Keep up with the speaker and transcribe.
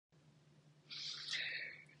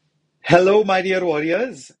Hello, my dear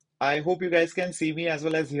warriors. I hope you guys can see me as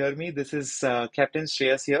well as hear me. This is Captain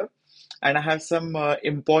Shreyas here, and I have some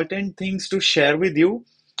important things to share with you.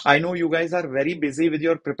 I know you guys are very busy with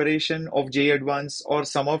your preparation of J Advance, or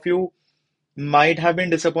some of you might have been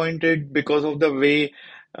disappointed because of the way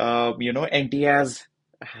NT has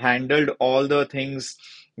handled all the things.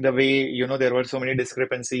 The way there were so many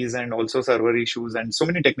discrepancies and also server issues and so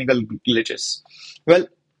many technical glitches. Well,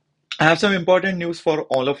 I have some important news for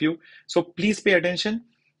all of you. So please pay attention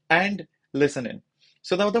and listen in.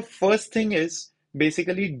 So now the first thing is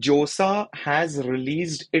basically JoSAA has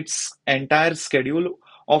released its entire schedule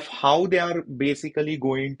of how they are basically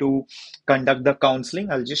going to conduct the counseling.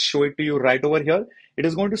 I'll just show it to you right over here. It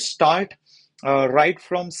is going to start right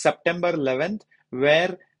from September 11th,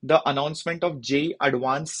 where the announcement of J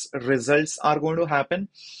Advance results are going to happen.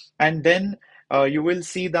 And then you will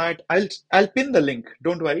see that I'll pin the link.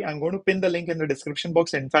 Don't worry, I'm going to pin the link in the description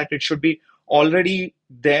box. In fact, it should be already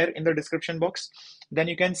there in the description box. Then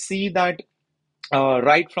you can see that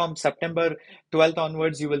right from September 12th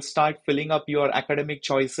onwards, you will start filling up your academic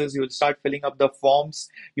choices. You will start filling up the forms.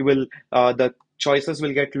 The choices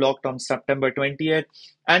will get locked on September 20th,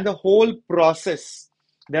 and the whole process.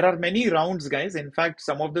 There are many rounds, guys. In fact,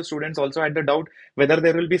 some of the students also had the doubt whether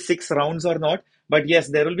there will be 6 rounds or not. But yes,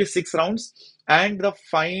 there will be 6 rounds, and the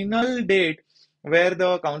final date where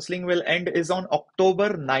the counseling will end is on October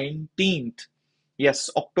 19th. Yes,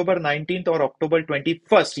 October 19th or October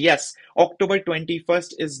 21st. Yes, October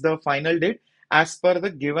 21st is the final date as per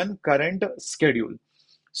the given current schedule.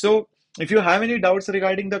 So, if you have any doubts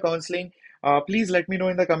regarding the counseling, please let me know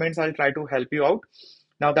in the comments. I'll try to help you out.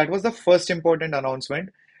 Now, that was the first important announcement.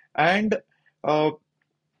 And uh,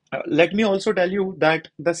 let me also tell you that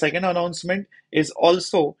the second announcement is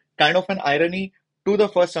also kind of an irony to the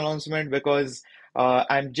first announcement because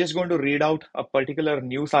I'm just going to read out a particular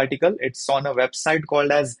news article. It's on a website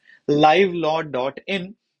called as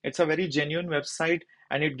livelaw.in. It's a very genuine website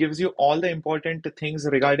and it gives you all the important things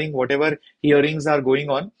regarding whatever hearings are going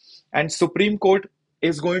on. And Supreme Court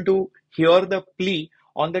is going to hear the plea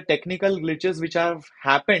on the technical glitches which have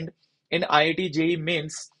happened in IIT JEE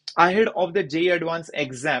Mains ahead of the JEE Advanced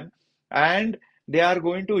exam, and they are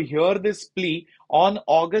going to hear this plea on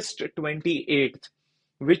August 28th,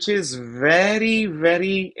 which is very,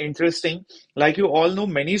 very interesting. Like you all know,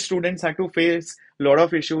 many students had to face a lot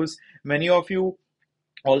of issues. Many of you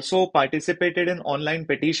also participated in online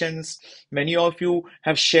petitions. Many of you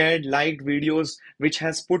have shared, liked videos which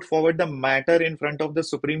has put forward the matter in front of the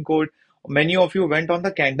Supreme Court. Many of you went on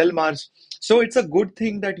the candle march. So it's a good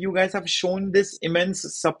thing that you guys have shown this immense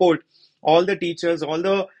support. All the teachers, all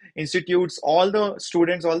the institutes, all the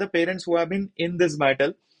students, all the parents who have been in this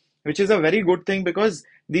battle, which is a very good thing because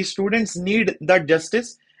these students need that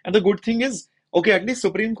justice. And the good thing is, okay, at least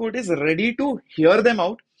Supreme Court is ready to hear them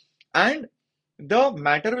out, and the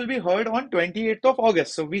matter will be heard on 28th of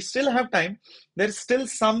August. So we still have time. There's still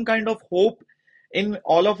some kind of hope in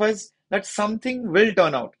all of us that something will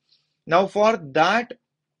turn out. Now, for that,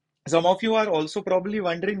 some of you are also probably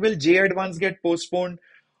wondering, will J Advance get postponed?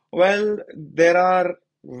 Well, there are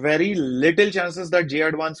very little chances that J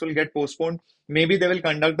Advance will get postponed. Maybe they will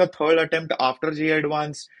conduct the third attempt after J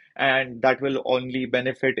Advance, and that will only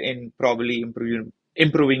benefit in probably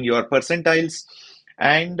improving your percentiles.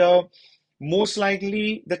 And most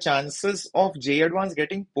likely, the chances of J Advance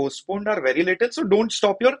getting postponed are very little. So don't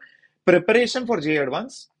stop your preparation for J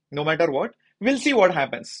Advance, no matter what. We'll see what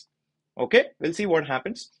happens. Okay, we'll see what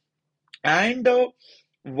happens. And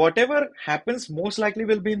whatever happens most likely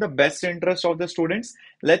will be in the best interest of the students.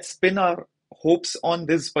 Let's pin our hopes on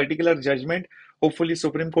this particular judgment. Hopefully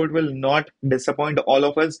Supreme Court will not disappoint all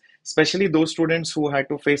of us, especially those students who had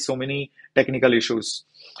to face so many technical issues.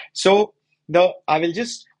 So the I will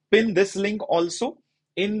just pin this link also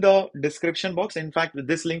in the description box. In fact,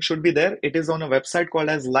 this link should be there. It is on a website called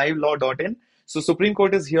as livelaw.in. So Supreme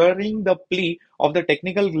Court is hearing the plea of the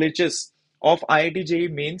technical glitches of IIT JEE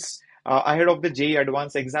Mains ahead of the JEE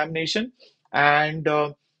Advanced examination. And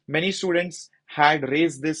many students had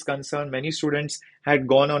raised this concern. Many students had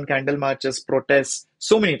gone on candle marches, protests,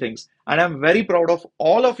 so many things. And I'm very proud of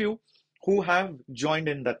all of you who have joined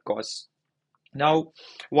in that cause. Now,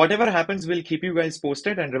 whatever happens, we'll keep you guys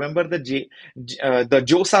posted. And remember, the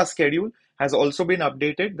JoSAA schedule has also been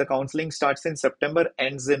updated. The counseling starts in September,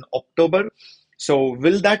 ends in October. So,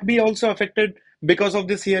 will that be also affected because of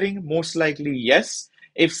this hearing? Most likely, yes.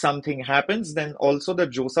 If something happens, then also the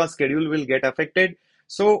JoSAA schedule will get affected.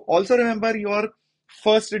 So, also remember, your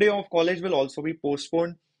first day of college will also be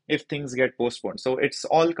postponed if things get postponed. So, it's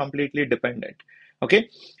all completely dependent. Okay.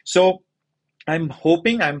 So, I'm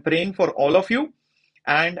hoping, I'm praying for all of you.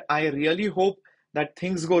 And I really hope that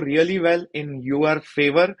things go really well in your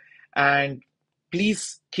favor. And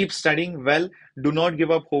please keep studying well. Do not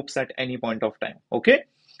give up hopes at any point of time. Okay?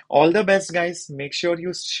 All the best, guys. Make sure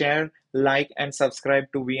you share, like, and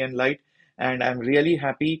subscribe to VN Light. And I'm really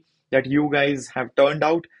happy that you guys have turned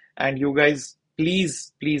out. And you guys,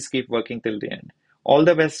 please, please keep working till the end. All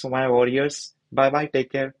the best, my warriors. Bye bye.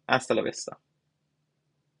 Take care. Hasta la vista.